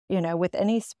with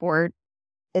any sport,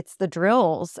 it's the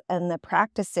drills and the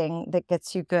practicing that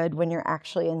gets you good when you're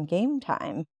actually in game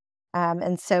time.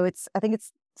 And so I think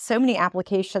it's so many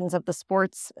applications of the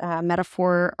sports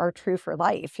metaphor are true for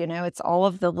life. It's all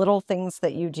of the little things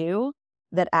that you do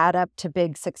that add up to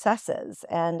big successes.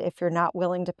 And if you're not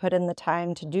willing to put in the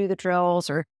time to do the drills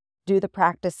or do the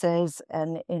practices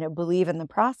and, believe in the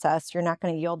process, you're not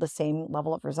going to yield the same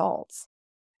level of results.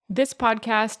 This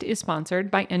podcast is sponsored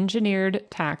by Engineered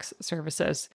Tax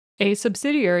Services, a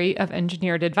subsidiary of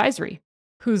Engineered Advisory,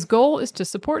 whose goal is to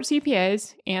support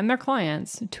CPAs and their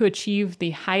clients to achieve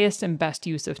the highest and best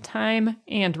use of time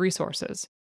and resources.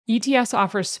 ETS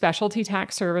offers specialty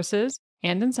tax services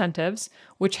and incentives,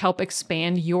 which help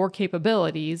expand your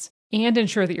capabilities and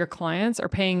ensure that your clients are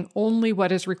paying only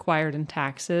what is required in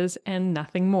taxes and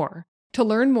nothing more. To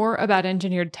learn more about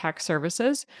Engineered Tax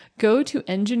Services, go to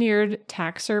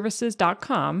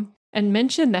engineeredtaxservices.com and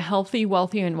mention the Healthy,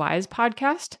 Wealthy, and Wise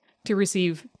podcast to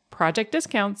receive project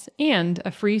discounts and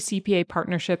a free CPA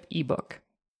partnership ebook.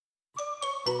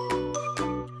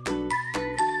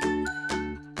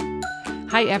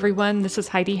 Hi, everyone. This is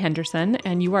Heidi Henderson,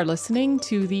 and you are listening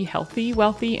to the Healthy,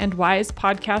 Wealthy, and Wise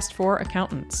podcast for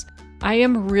accountants. I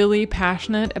am really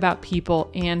passionate about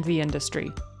people and the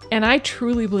industry, and I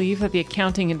truly believe that the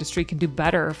accounting industry can do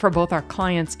better for both our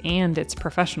clients and its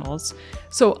professionals.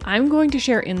 So I'm going to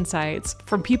share insights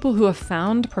from people who have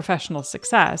found professional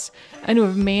success and who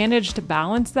have managed to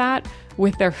balance that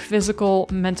with their physical,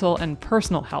 mental, and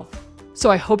personal health.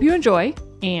 So I hope you enjoy,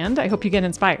 and I hope you get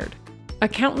inspired.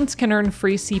 Accountants can earn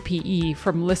free CPE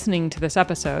from listening to this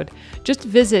episode. Just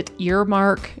visit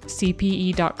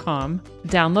earmarkcpe.com,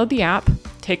 download the app,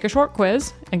 take a short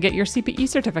quiz, and get your CPE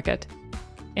certificate.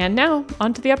 And now,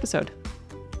 on to the episode.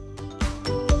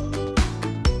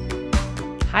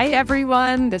 Hi,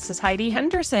 everyone. This is Heidi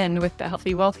Henderson with the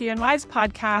Healthy, Wealthy, and Wise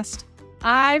podcast.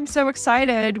 I'm so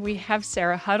excited. We have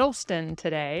Sara Huddleston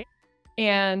today.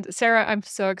 And Sara, I'm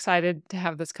so excited to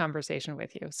have this conversation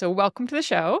with you. So welcome to the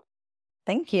show.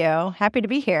 Thank you. Happy to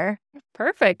be here.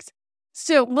 Perfect.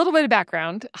 So a little bit of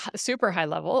background, super high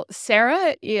level.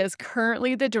 Sara is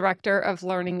currently the Director of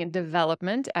Learning and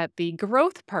Development at the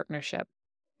Growth Partnership.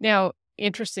 Now,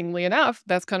 interestingly enough,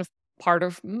 that's kind of part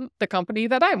of the company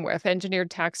that I'm with. Engineered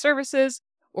Tax Services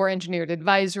or Engineered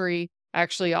Advisory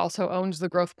actually also owns the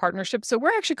Growth Partnership. So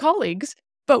we're actually colleagues,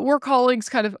 but we're colleagues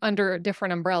kind of under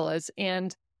different umbrellas.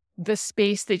 And the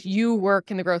space that you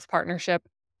work in the Growth Partnership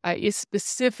is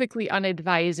specifically on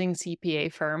advising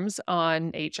CPA firms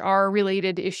on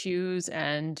HR-related issues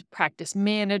and practice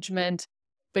management.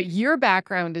 But your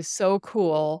background is so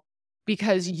cool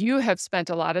because you have spent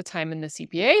a lot of time in the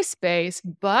CPA space,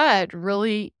 but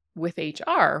really with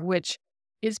HR, which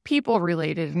is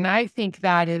people-related. And I think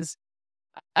that is,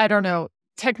 I don't know,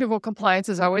 technical compliance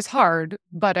is always hard,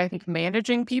 but I think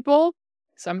managing people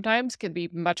sometimes can be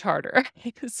much harder.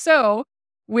 So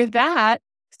with that,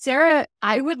 Sara,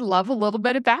 I would love a little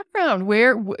bit of background.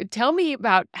 Tell me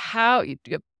about how you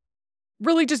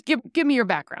really just give me your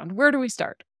background. Where do we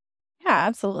start? Yeah,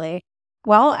 absolutely.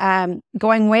 Well,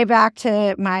 going way back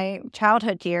to my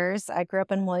childhood years, I grew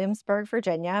up in Williamsburg,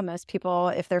 Virginia. Most people,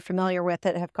 if they're familiar with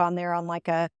it, have gone there on like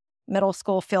a middle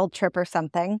school field trip or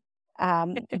something.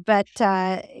 I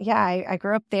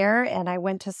grew up there and I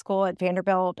went to school at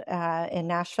Vanderbilt in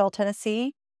Nashville,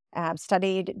 Tennessee.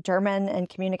 Studied German and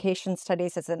communication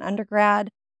studies as an undergrad.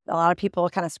 A lot of people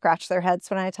kind of scratch their heads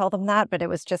when I tell them that, but it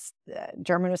was just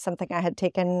German was something I had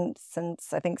taken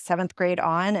since I think 7th grade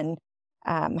on, and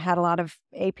had a lot of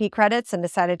AP credits and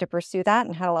decided to pursue that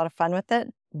and had a lot of fun with it.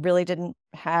 Really didn't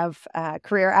have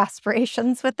career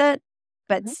aspirations with it,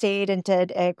 but stayed and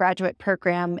did a graduate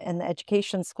program in the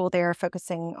education school there,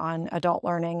 focusing on adult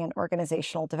learning and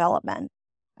organizational development.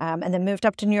 And then moved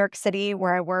up to New York City,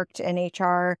 where I worked in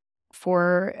HR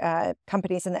for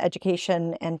companies in the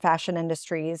education and fashion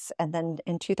industries. And then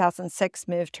in 2006,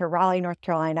 moved to Raleigh, North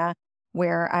Carolina,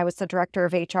 where I was the director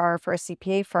of HR for a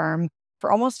CPA firm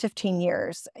for almost 15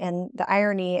 years. And the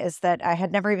irony is that I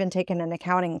had never even taken an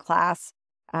accounting class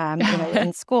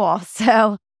in school.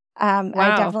 So Wow.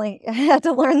 I definitely had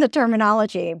to learn the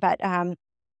terminology. But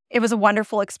it was a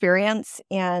wonderful experience,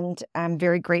 and I'm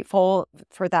very grateful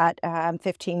for that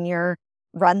 15-year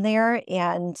run there.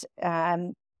 And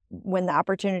when the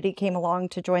opportunity came along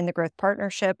to join the Growth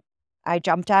Partnership, I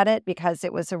jumped at it because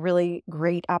it was a really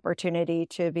great opportunity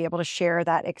to be able to share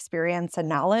that experience and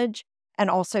knowledge, and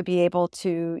also be able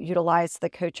to utilize the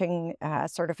coaching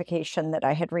certification that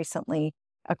I had recently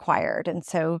acquired. And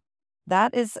so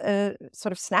that is a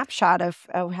sort of snapshot of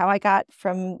how I got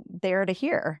from there to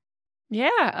here.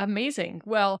 Yeah, amazing.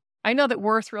 Well, I know that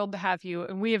we're thrilled to have you,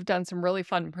 and we have done some really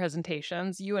fun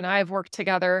presentations. You and I have worked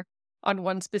together on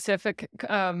one specific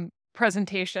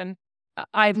presentation.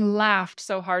 I laughed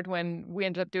so hard when we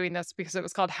ended up doing this because it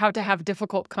was called How to Have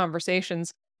Difficult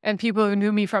Conversations. And people who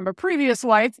knew me from a previous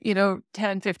life,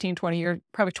 10, 15, 20 years,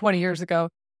 probably 20 years ago,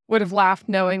 would have laughed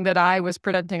knowing that I was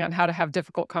presenting on how to have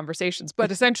difficult conversations.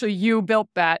 But essentially, you built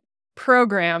that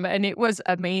program, and it was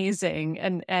amazing.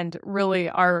 And really,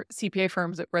 our CPA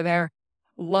firms that were there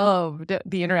loved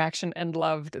the interaction and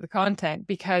loved the content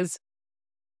because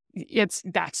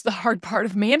that's the hard part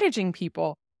of managing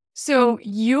people. So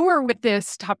you were with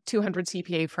this top 200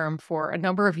 CPA firm for a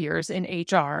number of years in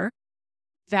HR.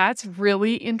 That's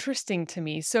really interesting to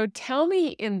me. So tell me,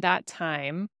 in that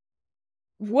time,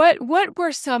 what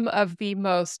were some of the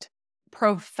most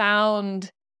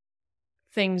profound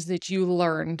things that you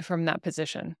learned from that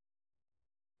position?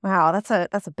 Wow, that's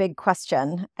a big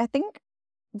question. I think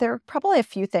there are probably a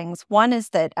few things. One is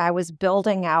that I was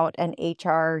building out an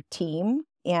HR team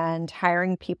and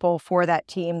hiring people for that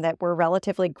team that were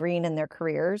relatively green in their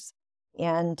careers.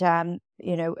 And,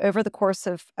 over the course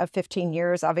of 15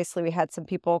 years, obviously we had some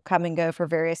people come and go for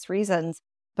various reasons,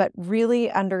 but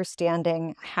really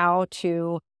understanding how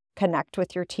to connect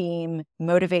with your team,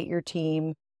 motivate your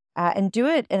team, and do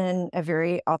it in a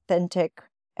very authentic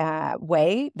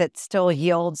way that still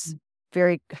yields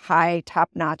very high,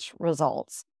 top-notch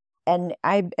results. And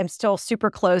I am still super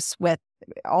close with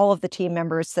all of the team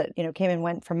members that, came and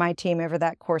went from my team over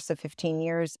that course of 15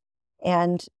 years.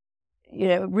 And,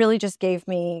 it really just gave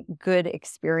me good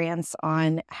experience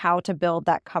on how to build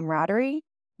that camaraderie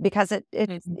because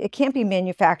it can't be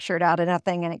manufactured out of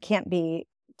nothing and it can't be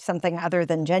something other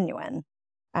than genuine.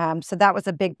 So that was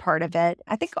a big part of it.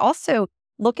 I think also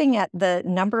looking at the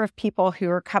number of people who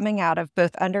are coming out of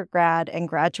both undergrad and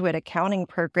graduate accounting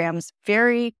programs,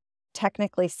 very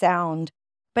technically sound,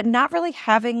 but not really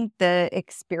having the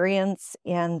experience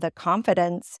and the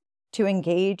confidence to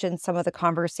engage in some of the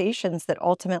conversations that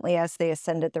ultimately, as they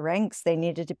ascended the ranks, they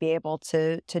needed to be able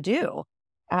to do.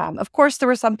 Of course, there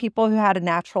were some people who had a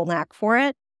natural knack for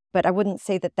it, but I wouldn't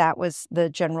say that that was the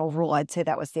general rule. I'd say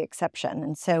that was the exception.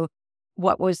 And so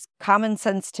what was common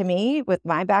sense to me with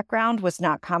my background was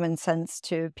not common sense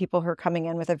to people who are coming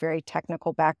in with a very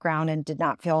technical background and did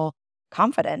not feel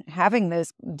confident having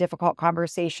those difficult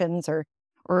conversations or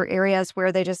areas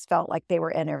where they just felt like they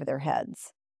were in over their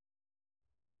heads.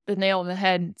 The nail on the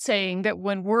head, saying that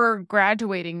when we're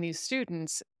graduating these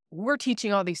students, we're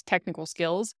teaching all these technical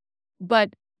skills,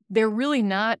 but they're really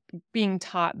not being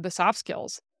taught the soft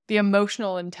skills, the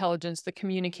emotional intelligence, the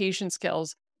communication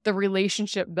skills, the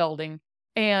relationship building.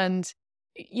 And,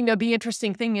 the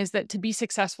interesting thing is that to be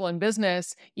successful in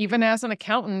business, even as an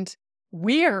accountant,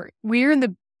 we're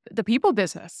in the people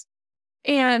business.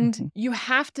 And you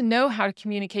have to know how to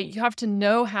communicate. You have to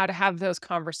know how to have those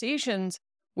conversations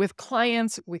with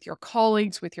clients, with your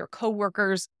colleagues, with your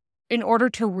coworkers, in order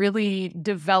to really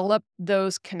develop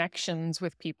those connections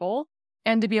with people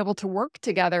and to be able to work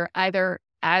together either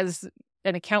as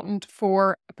an accountant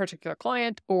for a particular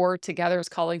client or together as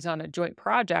colleagues on a joint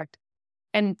project.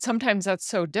 And sometimes that's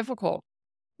so difficult.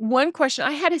 One question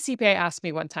I had a CPA ask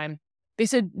me one time, they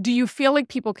said, "Do you feel like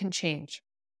people can change?"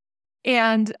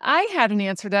 And I had an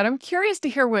answer to that. I'm curious to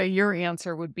hear what your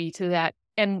answer would be to that.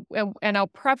 And I'll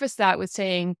preface that with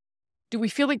saying, do we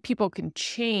feel like people can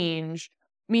change?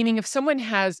 Meaning, if someone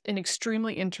has an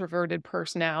extremely introverted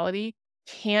personality,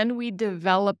 can we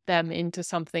develop them into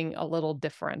something a little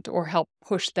different or help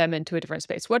push them into a different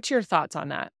space? What's your thoughts on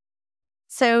that?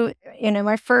 So,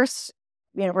 my first,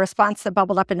 response that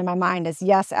bubbled up into my mind is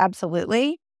yes,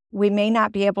 absolutely. We may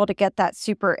not be able to get that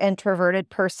super introverted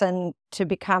person to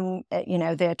become,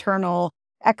 the eternal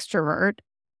extrovert.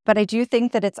 But I do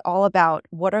think that it's all about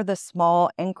what are the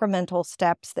small incremental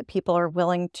steps that people are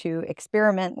willing to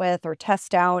experiment with or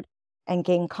test out and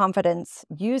gain confidence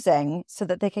using so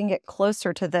that they can get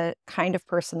closer to the kind of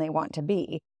person they want to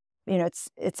be.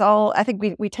 It's all, I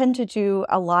think we tend to do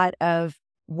a lot of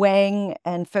weighing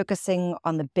and focusing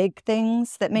on the big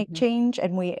things that make change,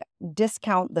 and we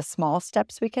discount the small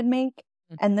steps we can make.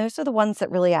 And those are the ones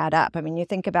that really add up. I mean, you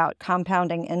think about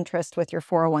compounding interest with your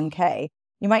 401k.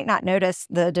 You might not notice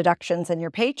the deductions in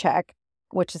your paycheck,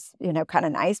 which is, kind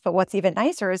of nice. But what's even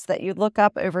nicer is that you look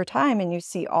up over time and you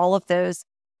see all of those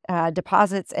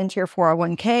deposits into your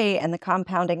 401k and the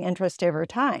compounding interest over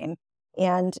time.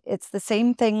 And it's the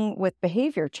same thing with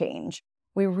behavior change.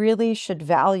 We really should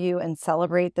value and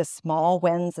celebrate the small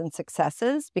wins and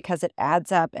successes because it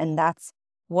adds up, and that's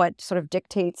what sort of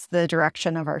dictates the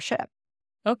direction of our ship.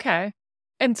 Okay.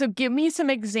 And so give me some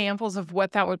examples of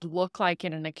what that would look like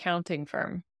in an accounting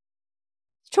firm.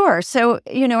 Sure. So,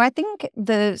 I think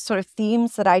the sort of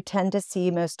themes that I tend to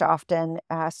see most often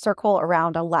circle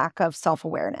around a lack of self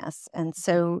awareness. And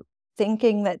so,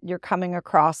 thinking that you're coming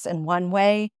across in one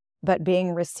way, but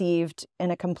being received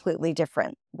in a completely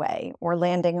different way, or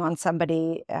landing on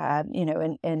somebody,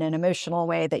 in an emotional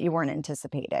way that you weren't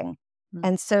anticipating. Mm.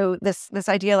 And so, this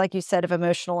idea, like you said, of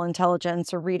emotional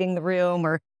intelligence or reading the room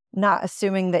or not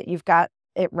assuming that you've got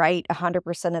it right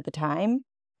 100% of the time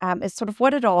is sort of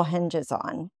what it all hinges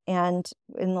on. And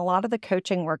in a lot of the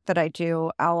coaching work that I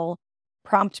do, I'll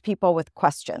prompt people with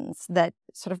questions that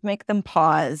sort of make them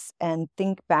pause and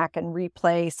think back and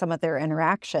replay some of their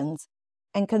interactions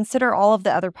and consider all of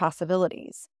the other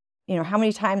possibilities. How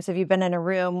many times have you been in a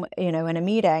room, in a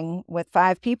meeting with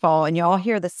 5 people and you all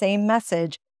hear the same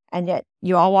message and yet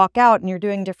you all walk out and you're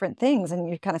doing different things and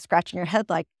you're kind of scratching your head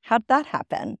like, how'd that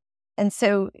happen? And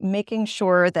so making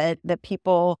sure that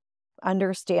people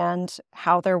understand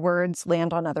how their words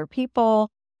land on other people,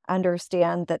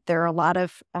 understand that there are a lot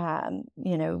of,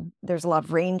 there's a lot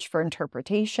of range for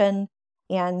interpretation,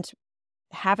 and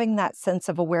having that sense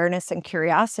of awareness and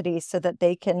curiosity so that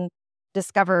they can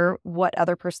discover what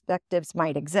other perspectives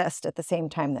might exist at the same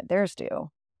time that theirs do.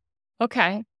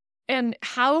 Okay. And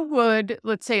how would,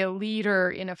 let's say, a leader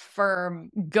in a firm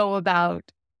go about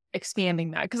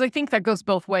expanding that? Because I think that goes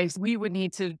both ways. We would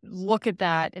need to look at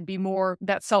that and be more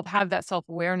have that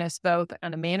self-awareness both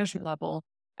on a management level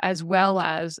as well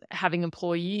as having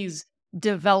employees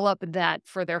develop that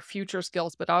for their future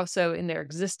skills, but also in their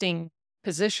existing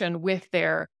position with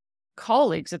their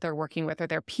colleagues that they're working with or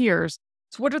their peers.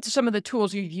 So what are some of the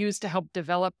tools you've used to help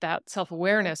develop that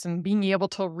self-awareness and being able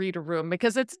to read a room?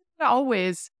 Because it's not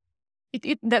always,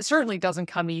 that certainly doesn't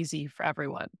come easy for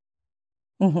everyone.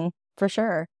 For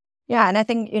sure. Yeah, and I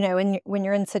think, when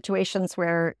you're in situations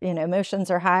where, emotions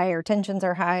are high or tensions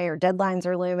are high or deadlines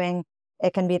are looming,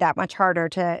 it can be that much harder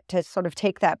to sort of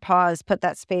take that pause, put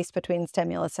that space between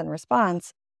stimulus and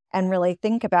response, and really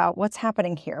think about what's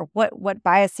happening here. What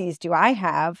biases do I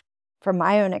have from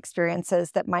my own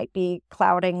experiences that might be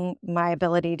clouding my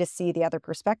ability to see the other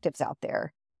perspectives out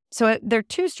there? So there are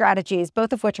 2 strategies,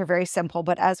 both of which are very simple,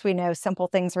 but as we know, simple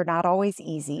things are not always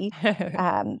easy.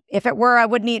 If it were, I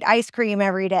wouldn't eat ice cream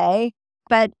every day.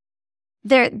 But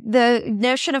the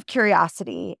notion of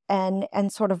curiosity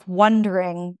and sort of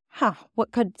wondering,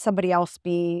 what could somebody else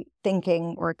be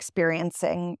thinking or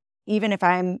experiencing, even if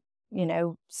I'm,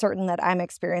 certain that I'm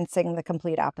experiencing the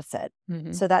complete opposite.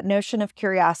 Mhm. So that notion of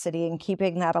curiosity and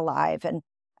keeping that alive. And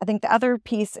I think the other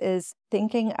piece is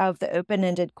thinking of the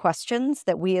open-ended questions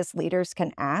that we as leaders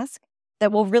can ask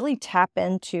that will really tap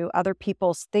into other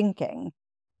people's thinking.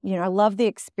 I love the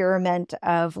experiment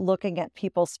of looking at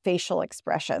people's facial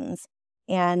expressions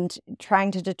and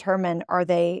trying to determine, are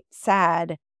they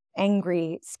sad,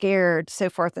 angry, scared, so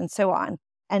forth and so on.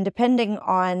 And depending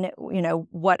on,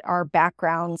 what our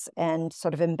backgrounds and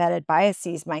sort of embedded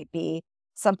biases might be,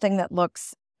 something that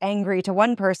looks angry to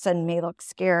one person may look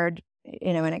scared,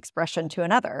 an expression to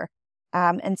another.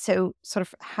 And so sort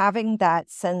of having that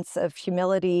sense of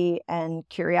humility and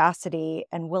curiosity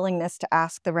and willingness to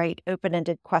ask the right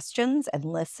open-ended questions and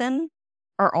listen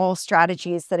are all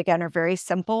strategies that, again, are very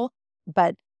simple,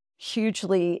 but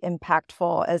hugely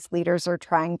impactful as leaders are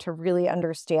trying to really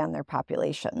understand their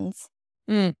populations.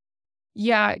 Mm.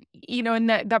 Yeah, in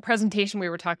that presentation we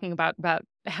were talking about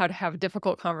how to have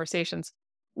difficult conversations.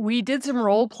 We did some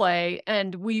role play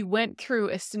and we went through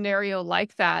a scenario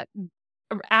like that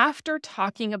after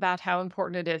talking about how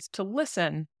important it is to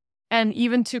listen and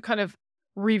even to kind of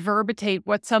reverberate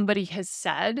what somebody has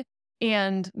said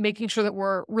and making sure that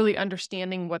we're really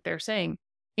understanding what they're saying.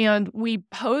 And we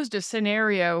posed a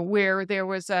scenario where there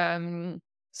was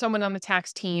someone on the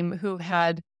tax team who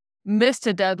had missed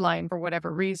a deadline for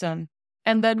whatever reason.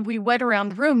 And then we went around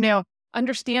the room. Now,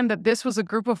 understand that this was a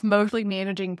group of mostly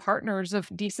managing partners of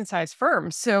decent sized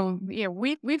firms. So,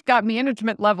 we've got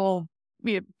management level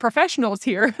professionals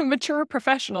here, mature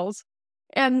professionals.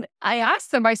 And I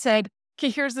asked them, I said, okay,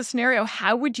 here's the scenario.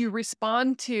 How would you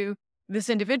respond to this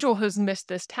individual who's missed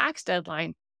this tax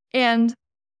deadline? And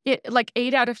like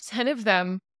 8 out of 10 of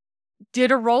them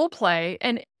did a role play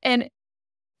and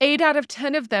 8 out of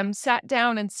 10 of them sat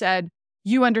down and said,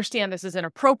 you understand this is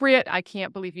inappropriate. I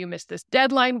can't believe you missed this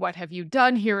deadline. What have you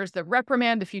done? Here is the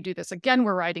reprimand. If you do this again,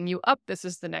 we're writing you up. This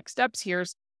is the next steps.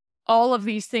 Here's all of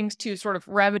these things to sort of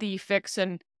remedy, fix,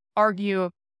 and argue,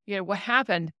 what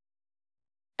happened.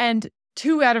 And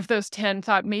 2 out of those 10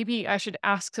 thought maybe I should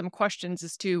ask some questions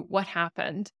as to what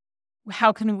happened.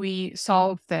 How can we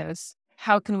solve this?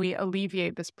 How can we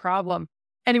alleviate this problem?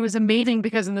 And it was amazing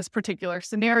because in this particular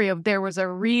scenario, there was a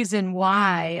reason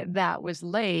why that was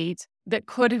late that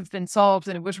could have been solved.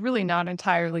 And it was really not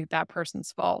entirely that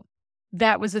person's fault.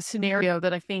 That was a scenario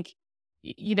that I think,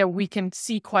 we can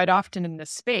see quite often in this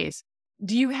space.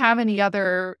 Do you have any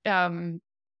other,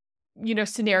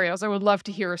 scenarios? I would love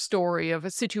to hear a story of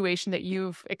a situation that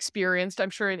you've experienced. I'm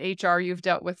sure in HR, you've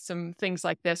dealt with some things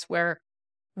like this where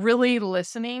really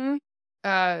listening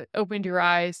opened your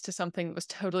eyes to something that was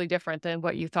totally different than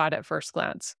what you thought at first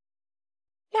glance.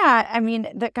 Yeah, I mean,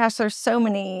 gosh, there's so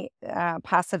many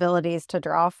possibilities to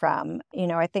draw from.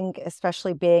 I think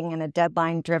especially being in a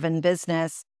deadline-driven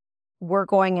business, we're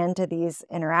going into these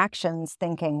interactions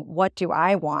thinking, what do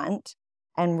I want?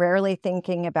 And rarely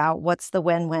thinking about what's the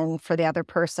win-win for the other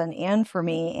person and for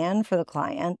me and for the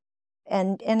client.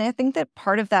 And I think that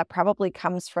part of that probably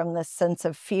comes from this sense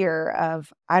of fear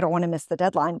of, I don't want to miss the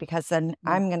deadline because then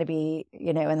Mm. I'm going to be,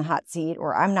 in the hot seat,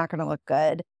 or I'm not going to look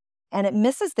good. And it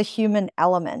misses the human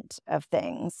element of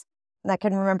things. And I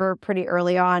can remember pretty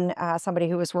early on, somebody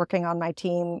who was working on my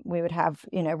team, we would have,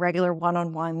 regular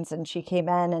one-on-ones, and she came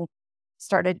in and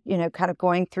started, kind of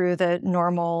going through the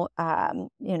normal,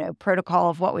 protocol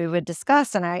of what we would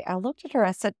discuss. And I looked at her,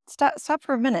 I said, stop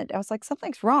for a minute. I was like,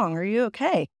 something's wrong. Are you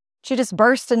okay? She just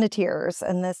burst into tears.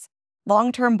 And this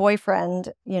long-term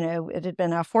boyfriend, it had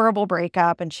been a horrible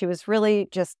breakup, and she was really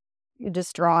just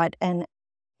distraught. And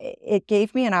it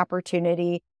gave me an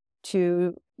opportunity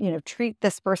to, treat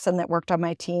this person that worked on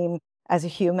my team as a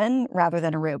human rather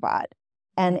than a robot.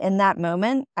 And in that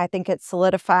moment, I think it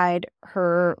solidified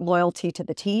her loyalty to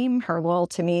the team, her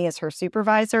loyalty to me as her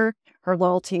supervisor, her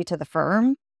loyalty to the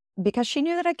firm, because she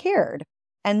knew that I cared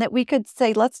and that we could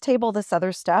say, let's table this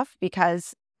other stuff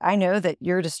because I know that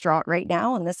you're distraught right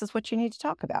now and this is what you need to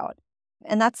talk about.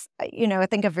 And that's, I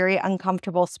think a very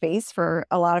uncomfortable space for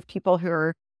a lot of people who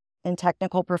are in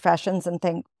technical professions and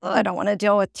think, oh, I don't want to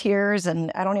deal with tears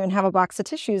and I don't even have a box of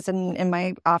tissues in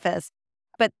my office.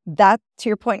 But that, to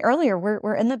your point earlier,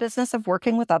 we're in the business of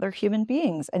working with other human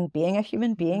beings, and being a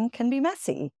human being can be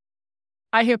messy.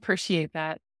 I appreciate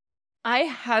that. I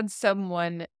had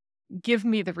someone give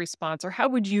me the response, or how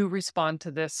would you respond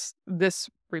to this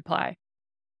reply?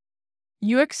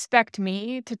 You expect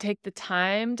me to take the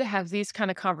time to have these kind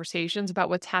of conversations about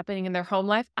what's happening in their home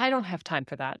life? I don't have time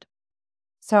for that.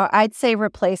 So I'd say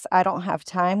replace I don't have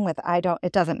time with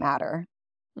it doesn't matter,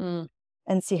 Mm.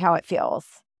 and see how it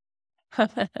feels.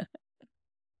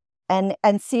 And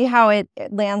see how it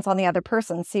lands on the other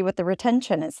person. See what the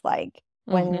retention is like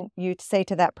Mhm. when you say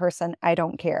to that person, I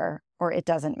don't care, or it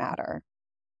doesn't matter.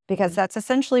 Because Mm. that's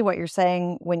essentially what you're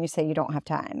saying when you say you don't have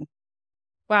time.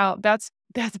 Wow, that's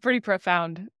pretty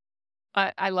profound.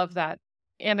 I love that.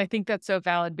 And I think that's so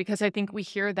valid because I think we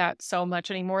hear that so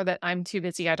much anymore that I'm too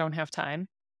busy, I don't have time.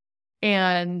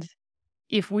 And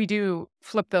if we do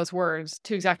flip those words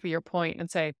to exactly your point and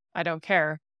say, I don't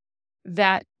care,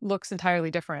 that looks entirely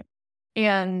different.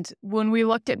 And when we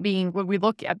look at being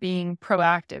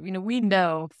proactive, we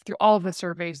know through all of the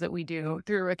surveys that we do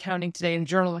through Accounting Today and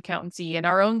Journal Accountancy and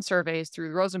our own surveys through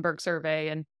the Rosenberg survey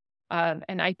and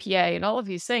IPA and all of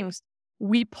these things,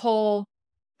 we pull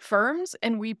firms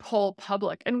and we pull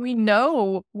public, and we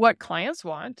know what clients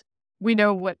want. We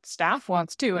know what staff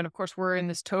wants too. And of course, we're in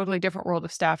this totally different world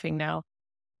of staffing now.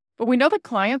 But we know that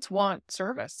clients want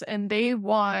service and they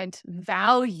want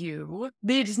value.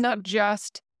 It is not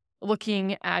just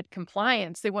looking at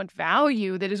compliance. They want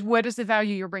value. That is, what is the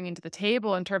value you're bringing to the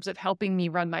table in terms of helping me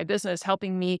run my business,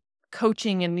 helping me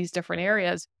coaching in these different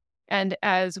areas. And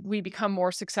as we become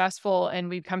more successful and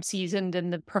we become seasoned in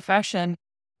the profession,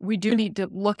 we do need to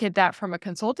look at that from a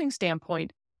consulting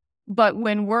standpoint. But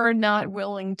when we're not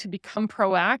willing to become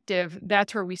proactive,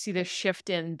 that's where we see this shift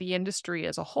in the industry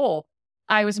as a whole.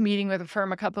 I was meeting with a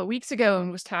firm a couple of weeks ago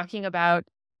and was talking about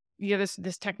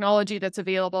this technology that's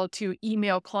available to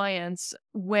email clients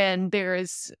when there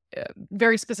is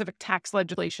very specific tax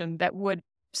legislation that would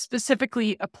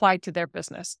specifically apply to their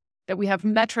business. That we have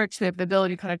metrics, we have the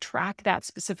ability to kind of track that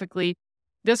specifically.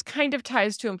 This kind of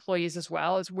ties to employees as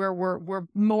well, as where we're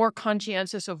more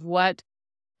conscientious of what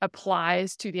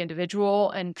applies to the individual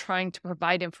and trying to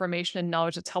provide information and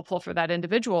knowledge that's helpful for that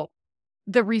individual.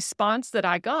 The response that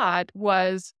I got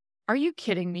was, are you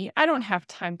kidding me? I don't have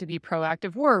time to be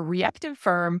proactive. We're a reactive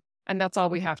firm, and that's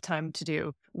all we have time to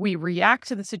do. We react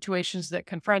to the situations that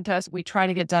confront us. We try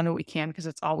to get done what we can because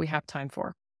it's all we have time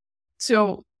for.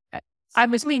 So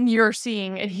I'm assuming you're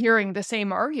seeing and hearing the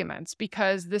same arguments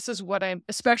because this is what I'm,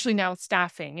 especially now with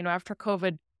staffing, after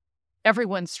COVID,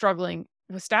 everyone's struggling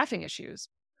with staffing issues.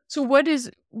 So what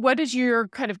is your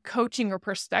kind of coaching or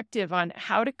perspective on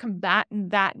how to combat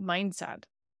that mindset?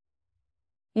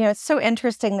 It's so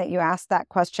interesting that you asked that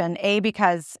question. A,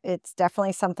 because it's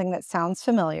definitely something that sounds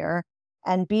familiar,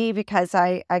 and B, because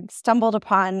I stumbled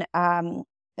upon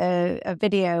a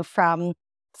video from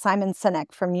Simon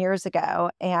Sinek from years ago,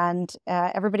 and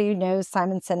everybody knows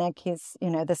Simon Sinek. He's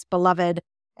this beloved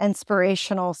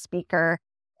inspirational speaker,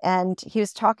 and he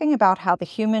was talking about how the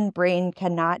human brain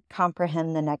cannot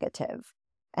comprehend the negative.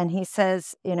 And he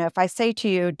says, if I say to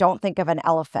you, don't think of an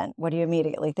elephant, what do you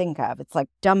immediately think of? It's like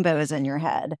Dumbo's in your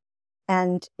head.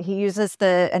 And he uses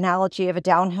the analogy of a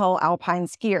downhill alpine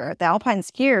skier. The alpine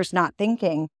skier is not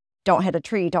thinking, don't hit a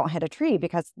tree,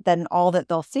 because then all that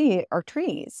they'll see are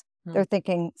trees. They're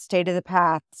thinking, stay to the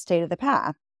path, stay to the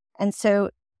path. And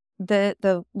so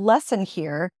the lesson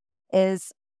here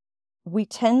is we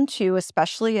tend to,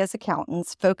 especially as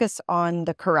accountants, focus on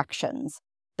the corrections,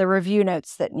 the review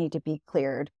notes that need to be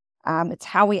cleared. It's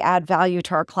how we add value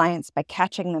to our clients by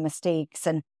catching the mistakes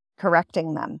and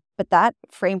correcting them. But that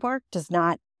framework does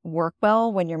not work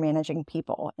well when you're managing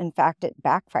people. In fact, it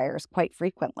backfires quite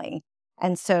frequently.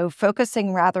 And so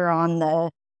focusing rather on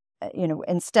the,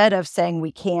 instead of saying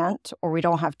we can't or we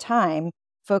don't have time,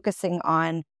 focusing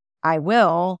on I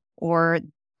will or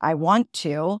I want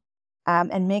to,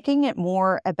 and making it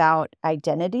more about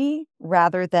identity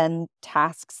rather than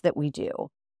tasks that we do.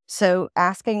 So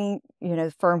asking,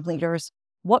 firm leaders,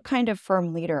 what kind of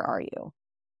firm leader are you?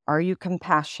 Are you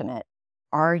compassionate?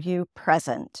 Are you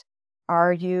present?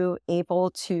 Are you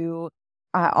able to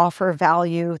offer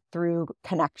value through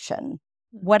connection?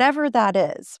 Whatever that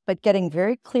is, but getting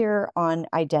very clear on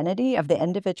identity of the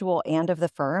individual and of the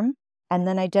firm, and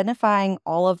then identifying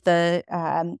all of the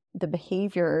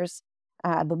behaviors,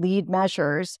 the lead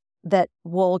measures that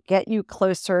will get you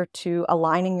closer to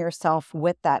aligning yourself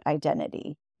with that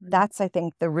identity. That's, I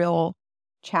think, the real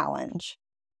challenge.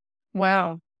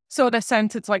 Wow. So in a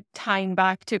sense, it's like tying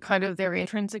back to kind of their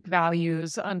intrinsic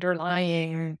values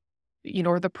underlying,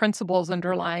 or the principles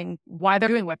underlying why they're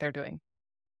doing what they're doing.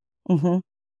 Mm-hmm.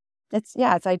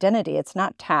 It's identity. It's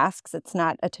not tasks. It's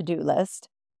not a to-do list.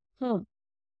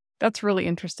 That's really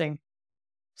interesting.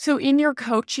 So in your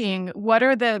coaching, what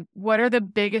are the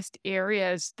biggest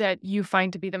areas that you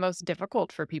find to be the most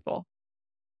difficult for people?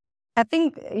 I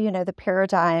think, the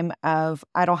paradigm of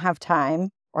I don't have time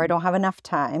or I don't have enough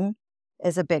time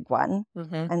is a big one.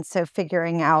 Mm-hmm. And so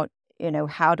figuring out,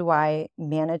 how do I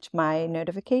manage my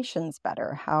notifications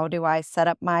better? How do I set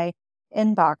up my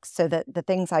inbox so that the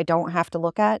things I don't have to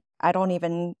look at, I don't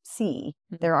even see.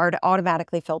 They're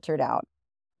automatically filtered out.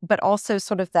 But also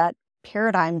sort of that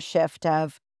paradigm shift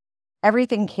of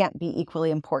everything can't be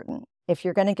equally important. If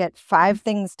you're going to get 5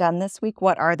 things done this week,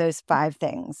 what are those 5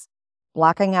 things?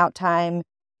 Blocking out time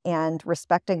and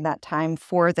respecting that time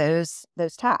for those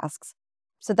tasks.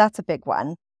 So that's a big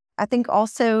one. I think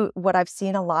also what I've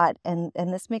seen a lot, and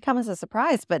this may come as a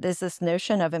surprise, but is this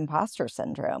notion of imposter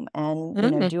syndrome.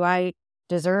 And, do I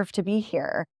deserve to be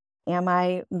here? Am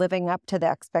I living up to the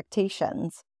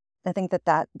expectations? I think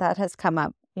that has come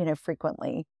up,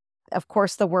 frequently. Of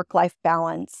course, the work-life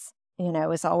balance,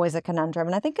 is always a conundrum.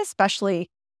 And I think especially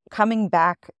coming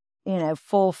back,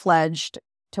 full-fledged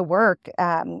to work,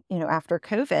 after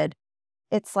COVID,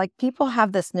 it's like people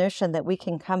have this notion that we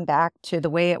can come back to the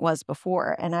way it was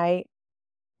before. And I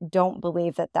don't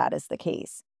believe that is the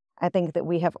case. I think that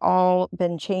we have all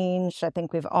been changed. I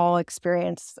think we've all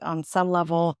experienced on some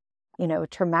level,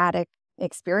 traumatic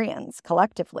experience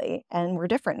collectively, and we're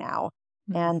different now.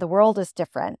 And the world is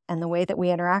different. And the way that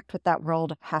we interact with that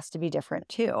world has to be different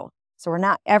too. So we're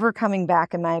not ever coming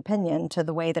back, in my opinion, to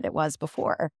the way that it was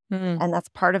before. And that's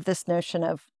part of this notion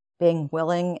of being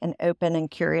willing and open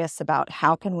and curious about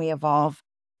how can we evolve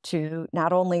to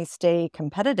not only stay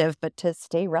competitive, but to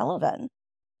stay relevant.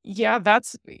 Yeah,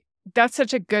 that's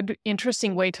such a good,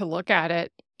 interesting way to look at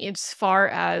it as far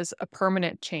as a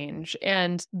permanent change.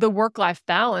 And the work-life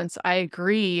balance, I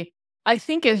agree, I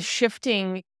think is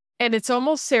shifting. And it's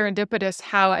almost serendipitous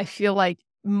how I feel like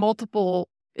multiple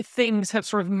things have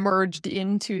sort of merged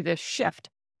into this shift.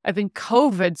 I think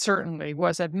COVID certainly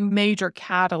was a major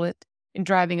catalyst in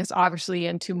driving us obviously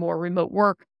into more remote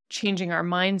work, changing our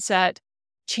mindset,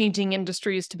 changing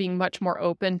industries to being much more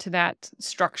open to that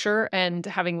structure and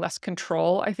having less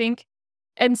control, I think.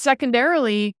 And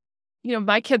secondarily,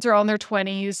 my kids are all in their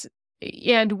 20s,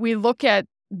 and we look at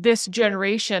this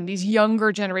generation, these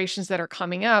younger generations that are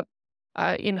coming up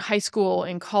in high school,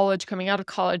 in college, coming out of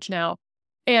college now.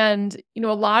 And, a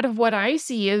lot of what I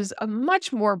see is a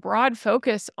much more broad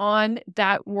focus on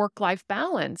that work-life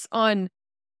balance, on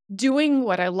doing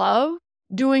what I love,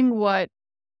 doing what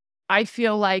I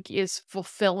feel like is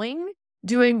fulfilling,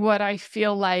 doing what I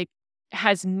feel like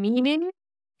has meaning,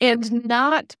 and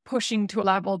not pushing to a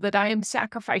level that I am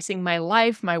sacrificing my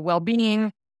life, my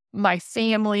well-being, my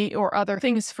family, or other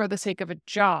things for the sake of a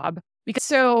job.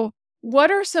 So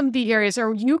what are some of the areas?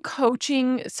 Are you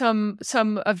coaching some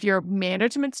of your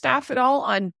management staff at all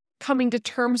on coming to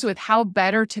terms with how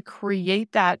better to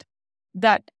create that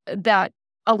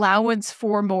allowance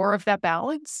for more of that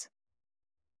balance?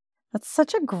 That's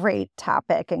such a great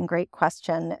topic and great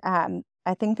question.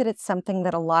 I think that it's something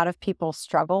that a lot of people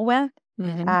struggle with,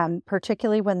 Hmm.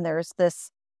 particularly when there's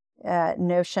this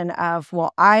notion of,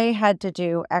 well, I had to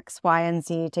do X, Y, and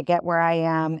Z to get where I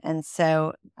am. And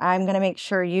so I'm going to make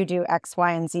sure you do X,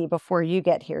 Y, and Z before you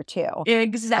get here too. And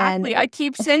Exactly. I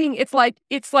keep saying it's like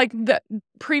the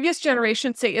previous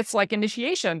generation say it's like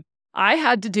initiation. I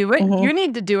had to do it. Mhm. You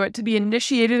need to do it to be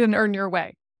initiated and earn your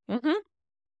way. Hmm.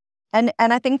 And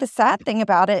I think the sad thing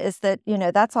about it is that,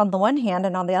 that's on the one hand,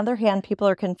 and on the other hand, people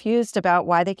are confused about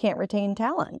why they can't retain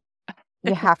talent.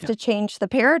 You have Yeah. to change the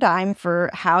paradigm for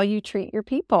how you treat your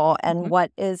people and Mhm.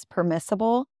 what is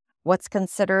permissible, what's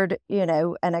considered,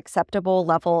 an acceptable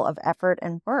level of effort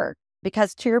and work.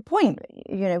 Because to your point,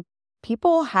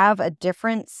 people have a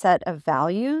different set of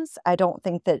values. I don't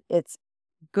think that it's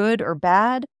good or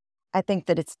bad. I think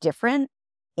that it's different.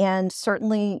 And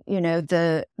certainly,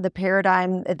 the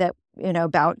paradigm that,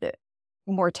 about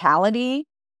mortality,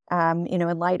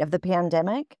 in light of the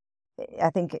pandemic, I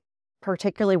think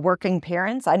particularly working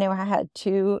parents. I know I had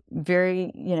two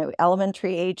very,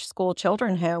 elementary age school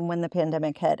children home when the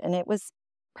pandemic hit, and it was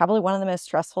probably one of the most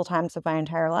stressful times of my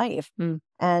entire life. Mm.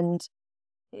 And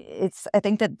I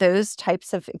think that those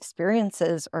types of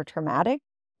experiences are traumatic.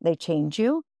 They change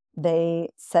you. They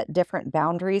set different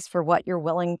boundaries for what you're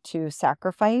willing to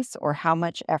sacrifice or how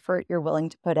much effort you're willing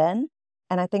to put in.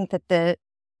 And I think that the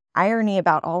irony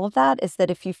about all of that is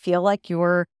that if you feel like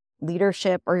your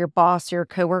leadership or your boss, your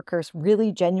coworkers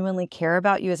really genuinely care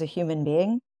about you as a human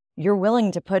being, you're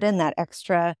willing to put in that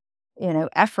extra,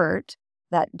 effort,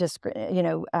 that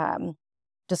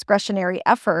discretionary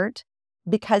effort,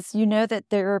 because you know that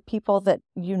there are people that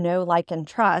like, and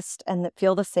trust, and that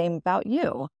feel the same about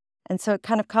you. And so it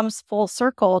kind of comes full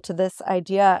circle to this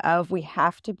idea of we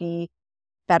have to be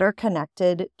better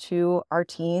connected to our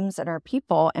teams and our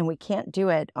people, and we can't do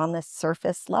it on this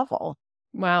surface level.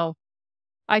 Wow.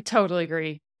 I totally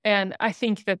agree. And I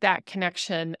think that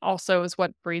connection also is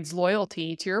what breeds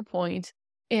loyalty, to your point,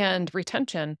 and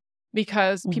retention,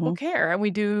 because people Hmm. care and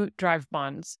we do drive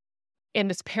bonds.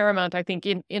 And it's paramount, I think,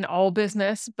 in all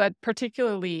business, but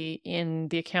particularly in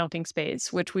the accounting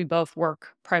space, which we both work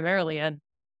primarily in.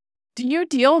 Do you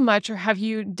deal much, or have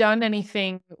you done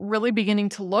anything really beginning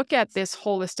to look at this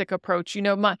holistic approach?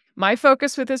 My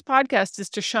focus with this podcast is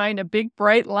to shine a big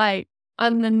bright light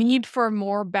on the need for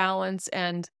more balance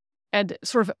and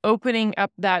sort of opening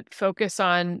up that focus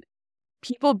on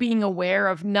people being aware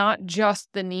of not just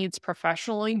the needs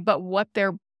professionally, but what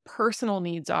their personal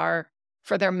needs are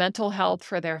for their mental health,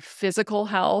 for their physical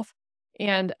health,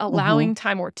 and Hmm. allowing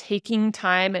time or taking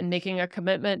time and making a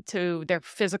commitment to their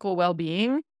physical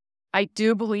well-being. I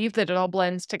do believe that it all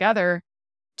blends together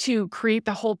to create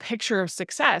the whole picture of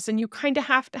success. And you kind of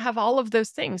have to have all of those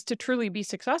things to truly be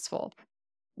successful.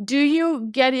 Do you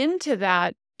get into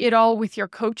that at all with your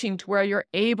coaching to where you're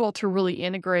able to really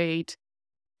integrate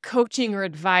coaching or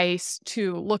advice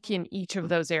to look in each of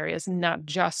those areas, not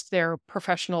just their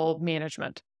professional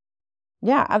management?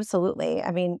 Yeah, absolutely.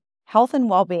 I mean, health and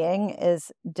well-being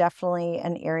is definitely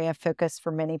an area of focus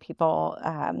for many people,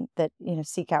 that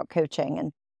seek out coaching.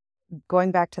 And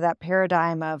going back to that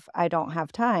paradigm of I don't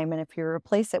have time, and if you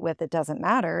replace it with it doesn't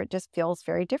matter, it just feels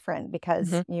very different, because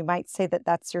Hmm. you might say that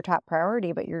that's your top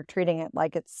priority, but you're treating it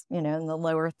like it's in the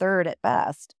lower third at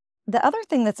best. The other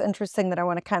thing that's interesting that I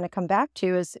want to kind of come back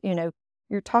to is,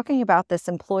 you're talking about this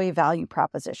employee value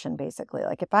proposition, basically.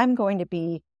 Like, if I'm going to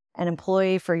be an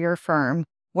employee for your firm,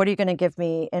 what are you going to give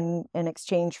me in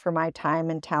exchange for my time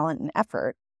and talent and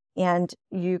effort? And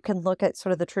you can look at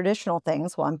sort of the traditional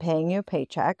things. Well, I'm paying you a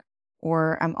paycheck,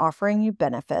 or I'm offering you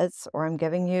benefits, or I'm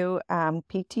giving you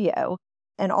PTO.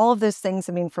 And all of those things,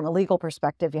 I mean, from a legal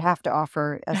perspective, you have to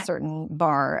offer a certain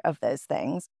bar of those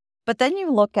things. But then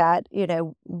you look at,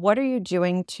 what are you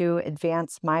doing to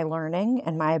advance my learning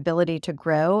and my ability to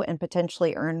grow and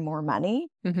potentially earn more money?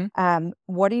 Hmm.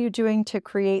 What are you doing to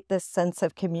create this sense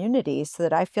of community so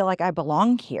that I feel like I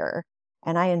belong here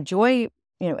and I enjoy,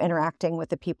 interacting with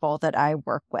the people that I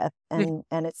work with? And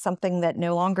it's something that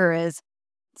no longer is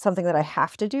something that I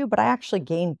have to do, but I actually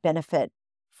gain benefit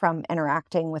from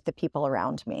interacting with the people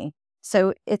around me.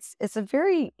 So it's a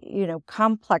very,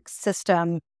 complex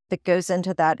system that goes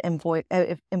into that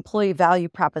employee value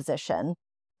proposition.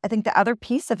 I think the other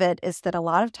piece of it is that a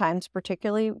lot of times,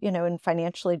 particularly, in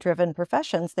financially driven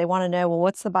professions, they want to know, well,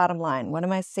 what's the bottom line? What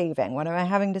am I saving? What am I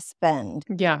having to spend?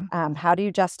 Yeah. How do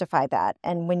you justify that?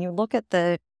 And when you look at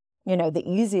the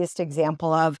easiest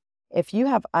example of if you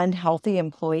have unhealthy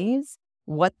employees,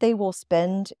 what they will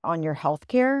spend on your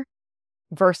healthcare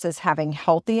versus having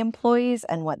healthy employees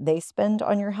and what they spend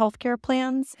on your healthcare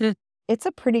plans, it's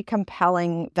a pretty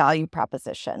compelling value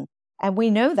proposition. And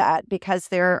we know that because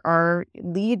there are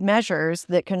lead measures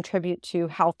that contribute to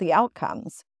healthy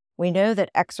outcomes. We know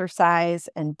that exercise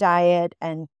and diet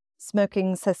and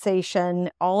smoking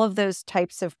cessation, all of those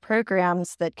types of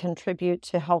programs that contribute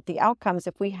to healthy outcomes,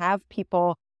 if we have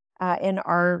people in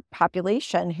our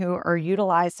population who are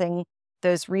utilizing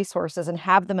those resources and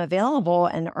have them available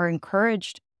and are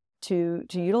encouraged to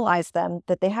utilize them,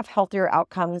 that they have healthier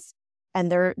outcomes and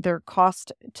their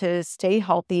cost to stay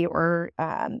healthy or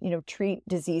treat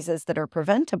diseases that are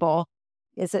preventable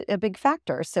is a big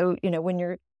factor. So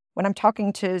when I'm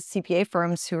talking to CPA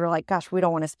firms who are like, gosh, we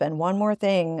don't want to spend one more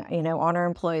thing on our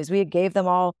employees, we gave them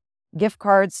all gift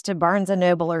cards to Barnes and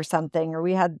Noble or something, or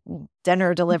we had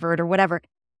dinner delivered or whatever.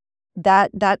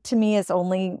 That to me is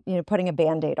only putting a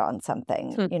Band-Aid on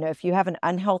something. If you have an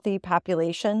unhealthy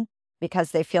population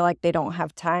because they feel like they don't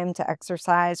have time to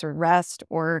exercise or rest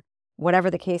or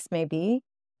whatever the case may be,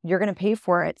 you're going to pay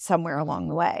for it somewhere along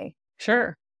the way.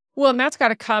 Sure. Well, and that's got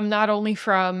to come not only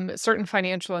from certain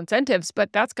financial incentives,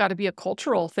 but that's got to be a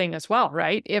cultural thing as well,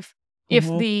 right? If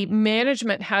the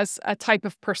management has a type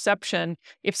of perception,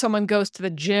 if someone goes to the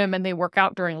gym and they work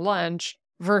out during lunch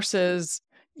versus,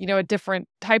 a different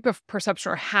type of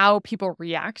perception or how people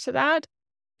react to that,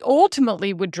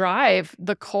 ultimately would drive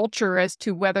the culture as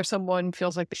to whether someone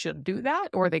feels like they should do that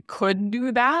or they could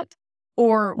do that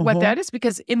or what that is.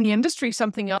 Because in the industry,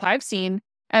 something else I've seen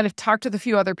and have talked to a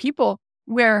few other people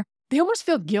where they almost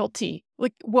feel guilty.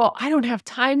 Like, well, I don't have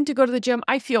time to go to the gym.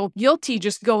 I feel guilty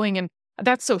just going, and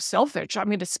that's so selfish. I'm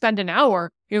going to spend an hour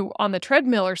on the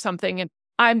treadmill or something, and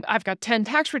I've got 10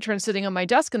 tax returns sitting on my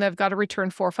desk, and I've got to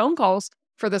return 4 phone calls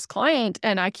for this client,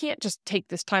 and I can't just take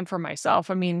this time for myself.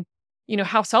 I mean,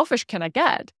 how selfish can I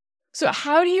get? So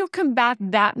how do you combat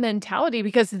that mentality?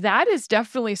 Because that is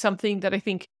definitely something that I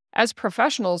think as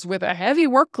professionals with a heavy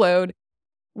workload,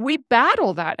 we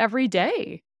battle that every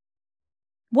day.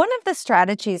 One of the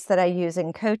strategies that I use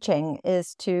in coaching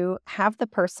is to have the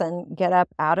person get up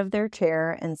out of their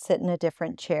chair and sit in a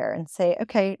different chair and say,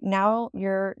 okay, now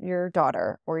you're your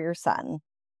daughter or your son.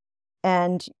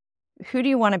 And who do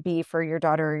you want to be for your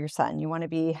daughter or your son? You want to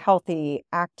be healthy,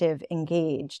 active,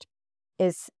 engaged.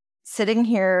 Is sitting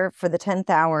here for the 10th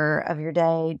hour of your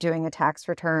day doing a tax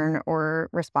return or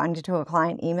responding to a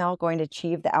client email going to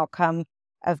achieve the outcome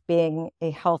of being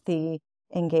a healthy,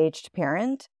 engaged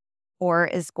parent? Or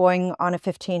is going on a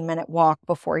 15-minute walk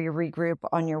before you regroup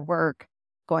on your work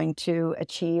going to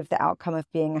achieve the outcome of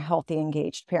being a healthy,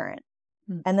 engaged parent?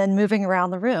 And then moving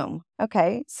around the room.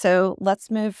 Okay, so let's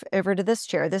move over to this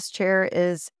chair. This chair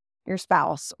is your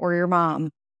spouse or your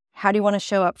mom. How do you want to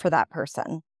show up for that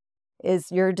person?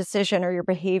 Is your decision or your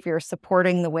behavior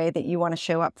supporting the way that you want to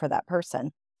show up for that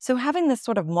person? So having this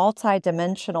sort of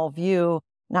multi-dimensional view,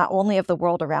 not only of the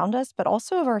world around us, but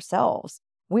also of ourselves.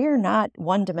 We are not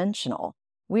one-dimensional.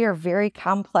 We are very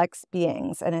complex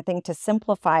beings. And I think to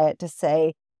simplify it to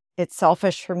say, it's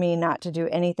selfish for me not to do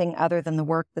anything other than the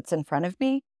work that's in front of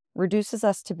me reduces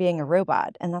us to being a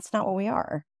robot. And that's not what we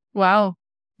are. Wow.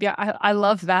 Yeah, I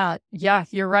love that. Yeah,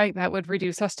 you're right. That would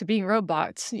reduce us to being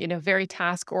robots, very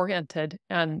task oriented.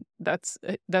 And that's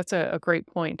a great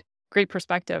point. Great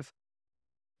perspective.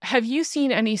 Have you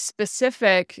seen any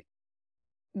specific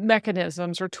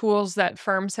mechanisms or tools that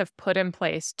firms have put in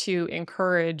place to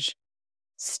encourage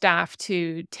staff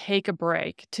to take a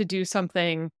break, to do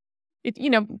something,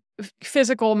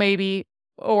 physical maybe,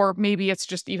 or maybe it's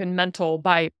just even mental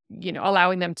by,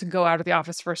 allowing them to go out of the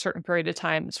office for a certain period of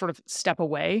time, sort of step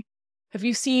away? Have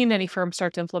you seen any firms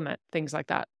start to implement things like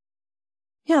that?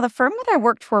 Yeah, the firm that I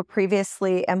worked for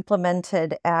previously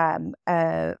implemented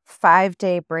a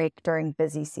 5-day break during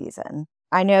busy season.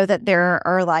 I know that there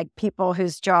are like people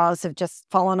whose jaws have just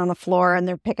fallen on the floor and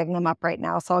they're picking them up right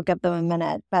now, so I'll give them a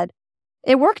minute. But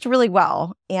it worked really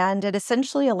well, and it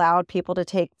essentially allowed people to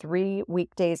take 3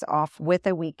 weekdays off with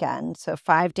a weekend, so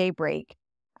 5-day break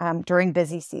during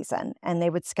busy season. And they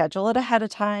would schedule it ahead of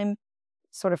time,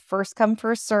 sort of first come,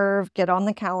 first serve, get on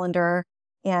the calendar,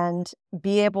 and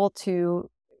be able to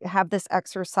have this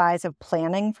exercise of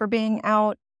planning for being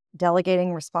out,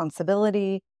 delegating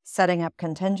responsibility, setting up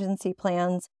contingency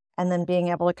plans, and then being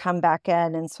able to come back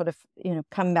in and sort of,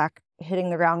 come back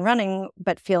hitting the ground running,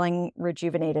 but feeling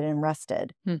rejuvenated and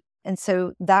rested. And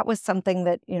so that was something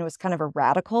that, was kind of a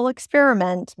radical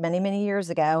experiment many, many years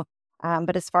ago.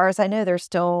 But as far as I know, they're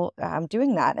still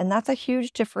doing that. And that's a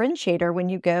huge differentiator when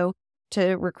you go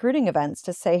to recruiting events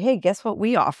to say, hey, guess what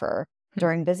we offer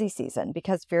during busy season?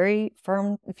 Because few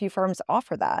firms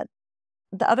offer that.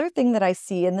 The other thing that I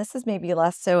see, and this is maybe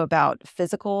less so about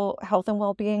physical health and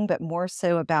well-being, but more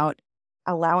so about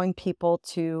allowing people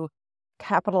to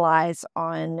capitalize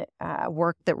on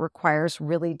work that requires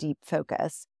really deep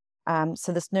focus.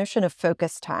 So this notion of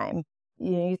focus time,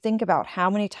 you think about how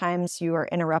many times you are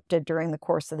interrupted during the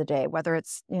course of the day, whether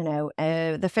it's,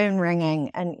 the phone ringing,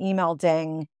 an email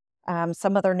ding,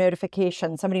 some other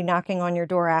notification, somebody knocking on your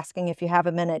door asking if you have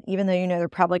a minute, even though they're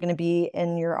probably going to be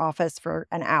in your office for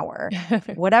an hour,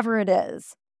 whatever it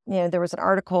is. There was an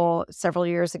article several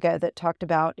years ago that talked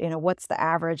about, what's the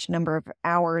average number of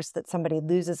hours that somebody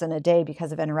loses in a day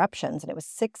because of interruptions. And it was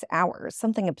 6 hours,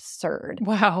 something absurd.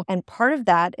 Wow. And part of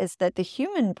that is that the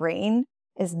human brain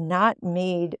is not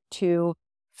made to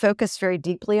focus very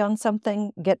deeply on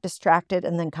something, get distracted,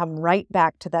 and then come right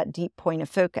back to that deep point of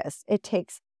focus. It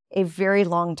takes a very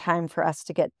long time for us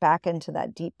to get back into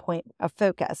that deep point of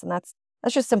focus. And that's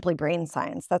just simply brain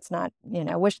science. That's not,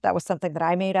 I wish that was something that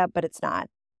I made up, but it's not.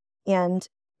 And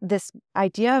this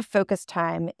idea of focus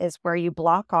time is where you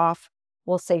block off,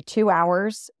 we'll say 2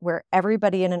 hours, where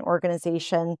everybody in an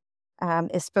organization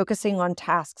is focusing on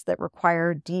tasks that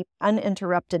require deep,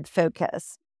 uninterrupted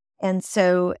focus. And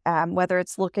so whether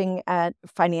it's looking at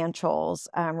financials,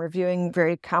 reviewing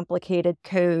very complicated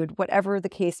code, whatever the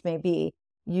case may be,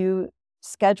 you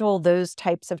schedule those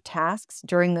types of tasks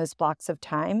during those blocks of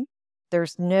time.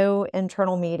 There's no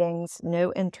internal meetings,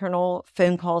 no internal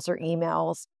phone calls or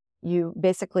emails. You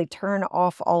basically turn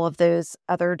off all of those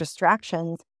other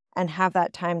distractions and have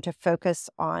that time to focus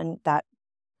on that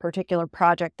particular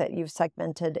project that you've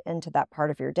segmented into that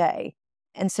part of your day.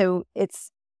 And so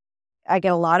I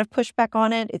get a lot of pushback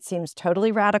on it. It seems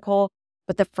totally radical,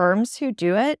 but the firms who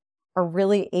do it are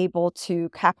really able to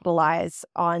capitalize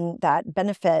on that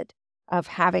benefit of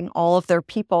having all of their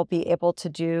people be able to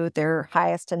do their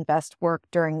highest and best work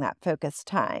during that focused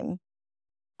time.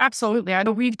 Absolutely. I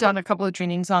know we've done a couple of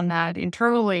trainings on that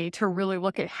internally to really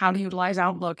look at how to utilize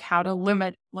Outlook, how to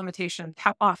limitations,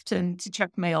 how often to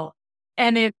check mail.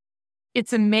 And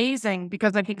it's amazing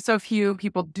because I think so few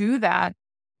people do that.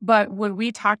 But when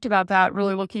we talked about that,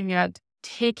 really looking at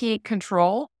taking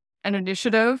control and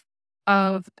initiative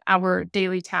of our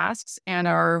daily tasks and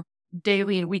our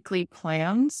daily and weekly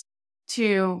plans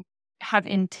to have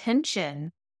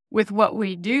intention with what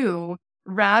we do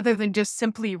rather than just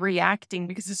simply reacting,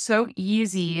 because it's so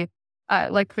easy.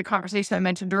 Like the conversation I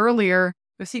mentioned earlier,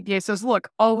 the CPA says, look,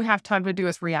 all we have time to do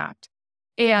is react.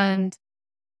 And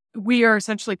we are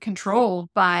essentially controlled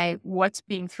by what's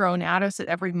being thrown at us at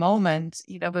every moment,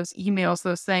 those emails,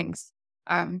 those things.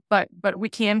 But we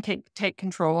can take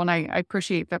control. And I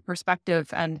appreciate that perspective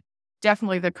and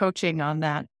definitely the coaching on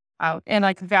that. And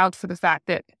I can vouch for the fact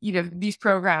that, these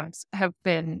programs have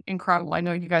been incredible. I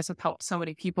know you guys have helped so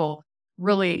many people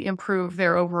really improve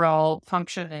their overall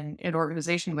function and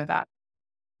organization with that.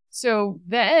 So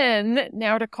then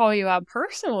now to call you out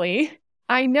personally,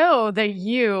 I know that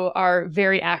you are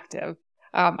very active.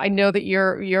 I know that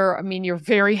you're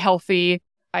very healthy.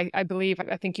 I believe,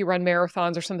 I think you run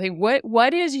marathons or something.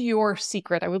 What is your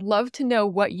secret? I would love to know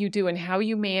what you do and how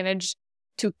you manage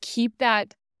to keep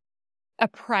that a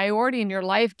priority in your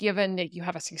life, given that you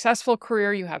have a successful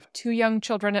career, you have 2 young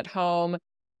children at home.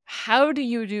 How do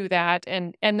you do that?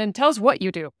 And then tell us what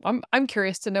you do. I'm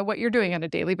curious to know what you're doing on a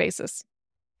daily basis.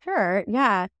 Sure.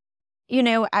 Yeah.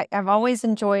 I've always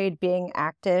enjoyed being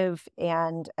active,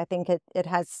 and I think it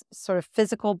has sort of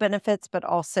physical benefits, but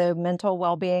also mental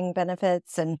well-being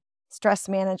benefits and stress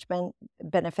management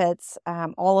benefits,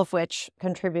 all of which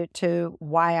contribute to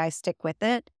why I stick with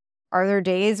it. Are there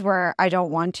days where I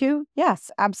don't want to?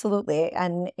 Yes, absolutely.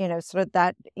 And, sort of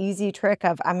that easy trick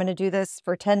of I'm going to do this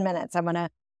for 10 minutes. I'm going to,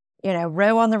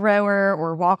 row on the rower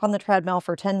or walk on the treadmill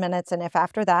for 10 minutes. And if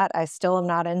after that I still am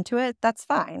not into it, that's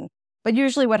fine. But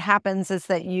usually what happens is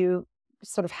that you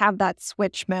sort of have that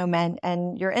switch moment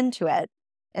and you're into it.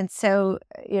 And so,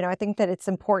 I think that it's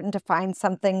important to find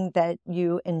something that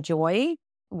you enjoy,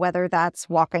 whether that's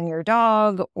walking your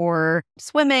dog or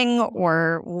swimming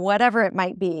or whatever it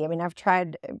might be. I mean, I've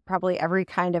tried probably every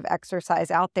kind of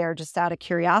exercise out there just out of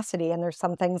curiosity. And there's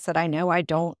some things that I know I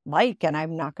don't like and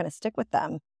I'm not going to stick with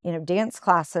them. Dance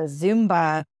classes,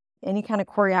 Zumba, any kind of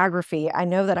choreography. I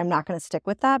know that I'm not going to stick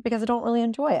with that because I don't really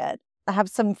enjoy it. I have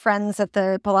some friends at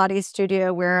the Pilates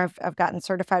studio where I've gotten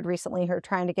certified recently who are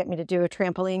trying to get me to do a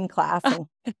trampoline class. And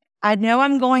I know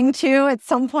I'm going to at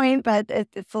some point, but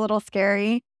it's a little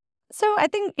scary. So I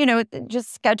think,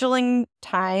 just scheduling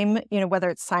time, whether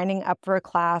it's signing up for a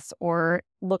class or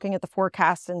looking at the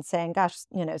forecast and saying, gosh,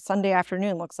 Sunday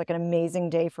afternoon looks like an amazing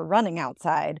day for running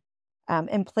outside,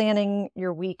 and planning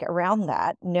your week around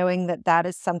that, knowing that that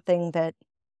is something that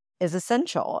is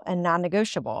essential and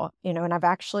non-negotiable, and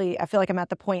I feel like I'm at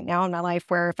the point now in my life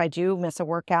where if I do miss a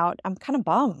workout, I'm kind of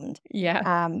bummed, Yeah.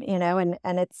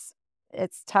 and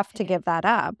it's tough to give that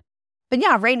up. But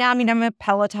yeah, right now, I'm a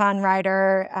Peloton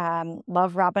rider.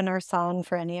 Love Robin or Son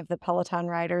for any of the Peloton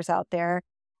riders out there.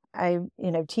 I,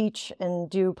 teach and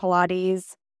do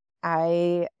Pilates.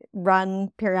 I run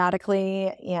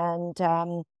periodically and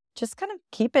just kind of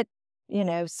keep it,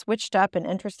 switched up and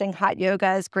interesting. Hot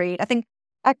yoga is great. I think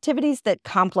activities that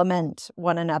complement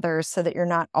one another so that you're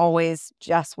not always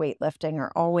just weightlifting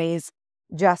or always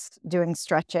just doing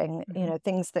stretching,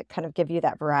 things that kind of give you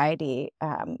that variety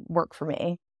work for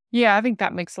me. Yeah, I think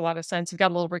that makes a lot of sense. You've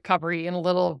got a little recovery and a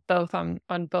little of both on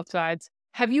both sides.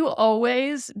 Have you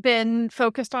always been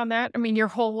focused on that? I mean, your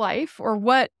whole life, or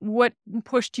what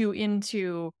pushed you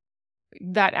into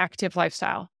that active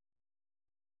lifestyle?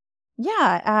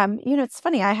 Yeah, it's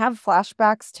funny. I have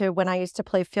flashbacks to when I used to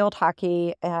play field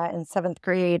hockey in seventh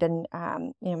grade, and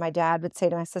my dad would say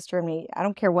to my sister and me, "I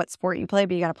don't care what sport you play,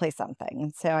 but you got to play something."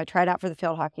 And so I tried out for the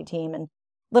field hockey team, and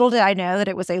little did I know that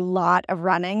it was a lot of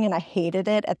running, and I hated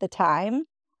it at the time.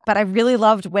 But I really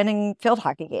loved winning field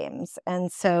hockey games,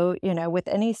 and so with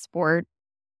any sport,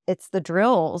 it's the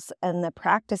drills and the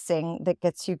practicing that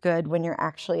gets you good when you're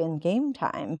actually in game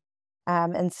time.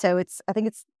 And so I think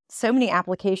it's so many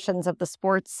applications of the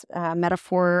sports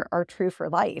metaphor are true for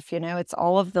life. It's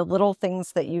all of the little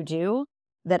things that you do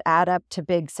that add up to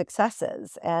big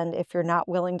successes. And if you're not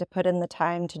willing to put in the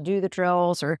time to do the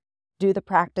drills or do the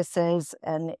practices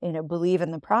and, believe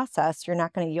in the process, you're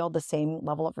not going to yield the same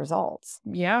level of results.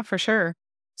 Yeah, for sure.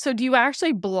 So do you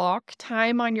actually block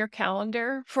time on your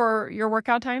calendar for your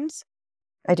workout times?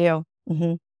 I do.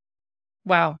 Hmm.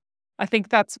 Wow. I think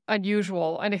that's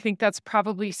unusual. And I think that's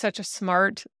probably such a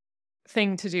smart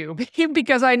thing to do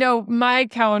because I know my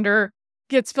calendar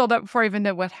gets filled up before I even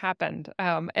know what happened.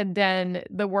 And then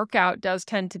the workout does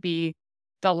tend to be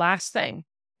the last thing.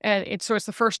 And it's sort of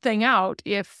the first thing out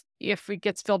if it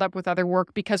gets filled up with other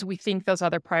work because we think those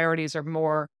other priorities are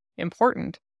more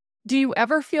important. Do you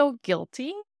ever feel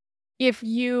guilty if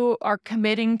you are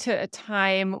committing to a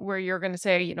time where you're going to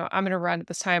say, I'm going to run at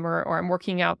this time or I'm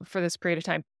working out for this period of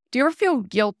time? Do you ever feel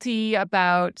guilty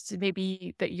about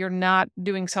maybe that you're not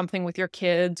doing something with your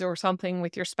kids or something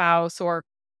with your spouse or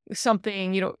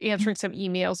something, answering some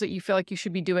emails that you feel like you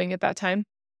should be doing at that time?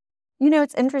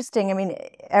 It's interesting.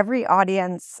 Every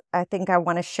audience, I think I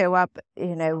want to show up,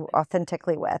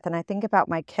 authentically with. And I think about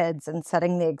my kids and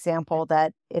setting the example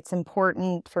that it's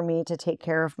important for me to take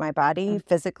care of my body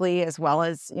physically as well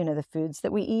as, the foods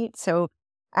that we eat. So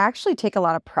I actually take a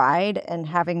lot of pride in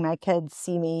having my kids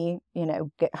see me,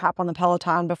 hop on the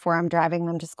Peloton before I'm driving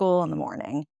them to school in the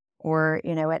morning or,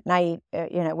 at night,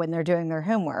 when they're doing their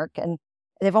homework. And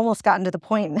they've almost gotten to the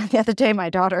point. The other day, my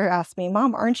daughter asked me,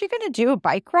 "Mom, aren't you going to do a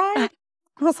bike ride?"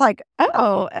 I was like,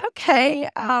 "Oh, okay."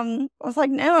 I was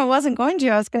like, "No, I wasn't going to.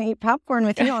 I was going to eat popcorn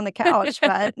with you on the couch."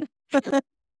 But,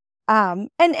 and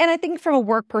I think from a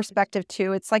work perspective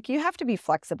too, it's like you have to be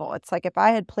flexible. It's like if I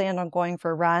had planned on going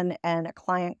for a run and a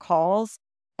client calls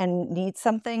and needs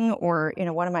something, or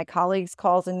one of my colleagues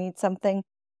calls and needs something,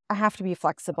 I have to be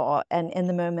flexible and in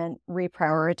the moment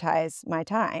reprioritize my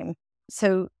time.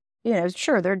 So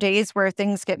sure, there are days where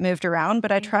things get moved around,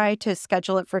 but I try to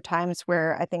schedule it for times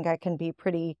where I think I can be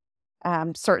pretty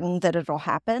certain that it'll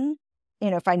happen.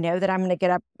 If I know that I'm going to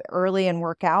get up early and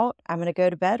work out, I'm going to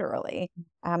go to bed early.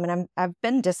 And I've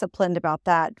been disciplined about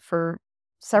that for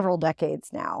several decades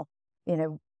now.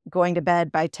 Going to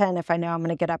bed by 10 if I know I'm going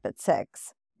to get up at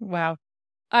 6. Wow.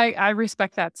 I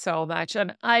respect that so much.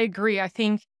 And I agree. I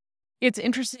think it's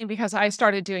interesting because I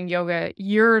started doing yoga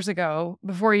years ago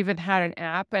before I even had an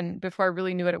app and before I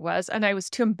really knew what it was. And I was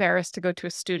too embarrassed to go to a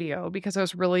studio because I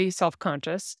was really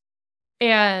self-conscious.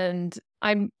 And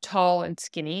I'm tall and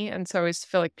skinny. And so I always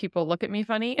feel like people look at me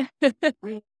funny.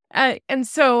 And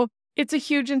so it's a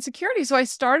huge insecurity. So I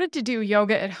started to do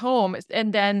yoga at home.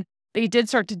 And then they did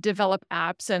start to develop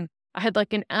apps. And I had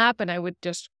like an app and I would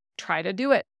just try to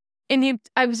do it. And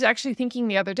I was actually thinking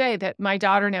the other day that my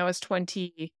daughter now is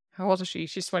 20. How old is she?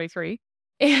 She's 23.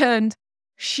 And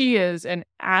she is an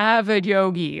avid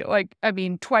yogi. Like,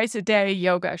 twice a day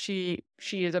yoga. She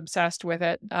is obsessed with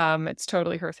it. It's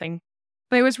totally her thing.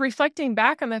 But I was reflecting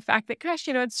back on the fact that, gosh,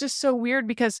 it's just so weird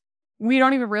because we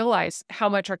don't even realize how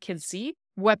much our kids see,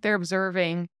 what they're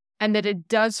observing, and that it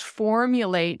does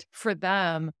formulate for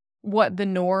them what the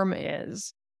norm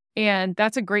is. And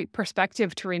that's a great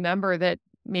perspective to remember that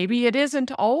maybe it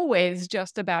isn't always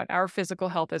just about our physical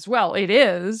health as well. It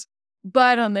is.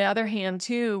 But on the other hand,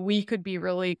 too, we could be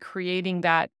really creating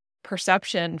that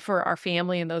perception for our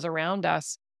family and those around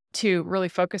us to really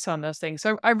focus on those things.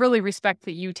 So I really respect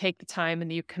that you take the time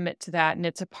and you commit to that, and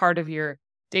it's a part of your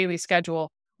daily schedule.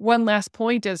 One last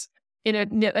point is in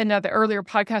another earlier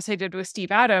podcast I did with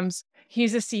Steve Adams,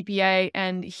 he's a CPA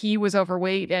and he was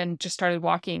overweight and just started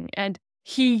walking. And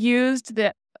he used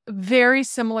the very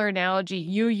similar analogy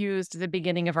you used at the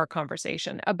beginning of our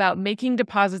conversation about making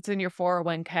deposits in your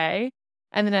 401k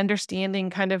and then understanding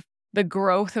kind of the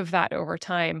growth of that over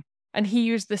time. And he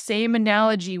used the same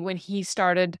analogy when he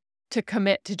started to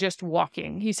commit to just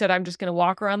walking. He said, I'm just going to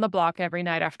walk around the block every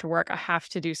night after work. I have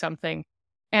to do something.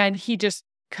 And he just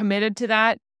committed to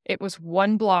that. It was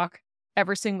one block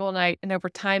every single night. And over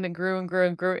time, it grew and grew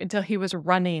and grew until he was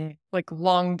running like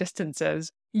long distances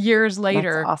years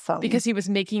later. That's awesome. Because he was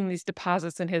making these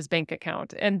deposits in his bank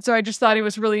account. And so I just thought it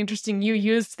was really interesting. You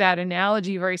used that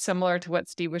analogy very similar to what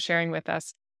Steve was sharing with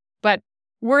us. But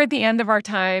we're at the end of our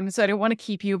time, so I don't want to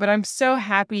keep you, but I'm so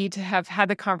happy to have had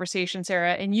the conversation,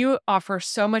 Sara, and you offer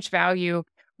so much value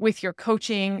with your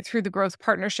coaching through the Growth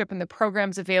Partnership and the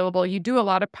programs available. You do a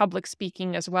lot of public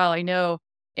speaking as well, I know,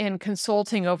 in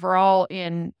consulting overall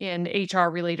in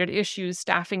HR-related issues,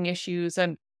 staffing issues,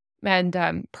 and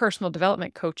personal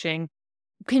development coaching.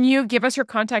 Can you give us your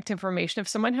contact information? If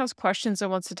someone has questions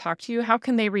and wants to talk to you, how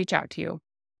can they reach out to you?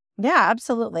 Yeah,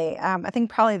 absolutely. I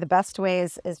think probably the best way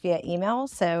is via email.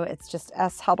 So it's just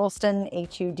Huddleston, Huddleston,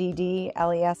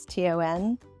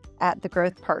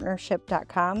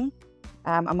 @thegrowthpartnership.com.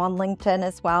 I'm on LinkedIn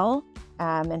as well,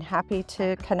 and happy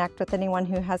to connect with anyone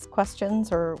who has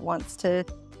questions or wants to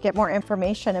get more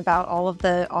information about all of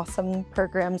the awesome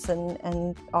programs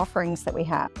and offerings that we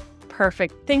have.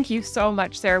 Perfect. Thank you so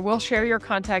much, Sara. We'll share your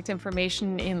contact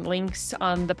information in links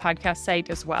on the podcast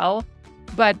site as well.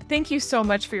 But thank you so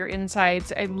much for your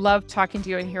insights. I love talking to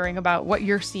you and hearing about what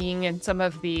you're seeing and some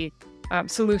of the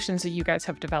solutions that you guys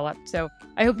have developed. So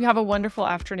I hope you have a wonderful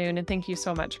afternoon, and thank you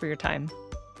so much for your time.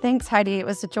 Thanks, Heidi. It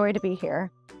was a joy to be here.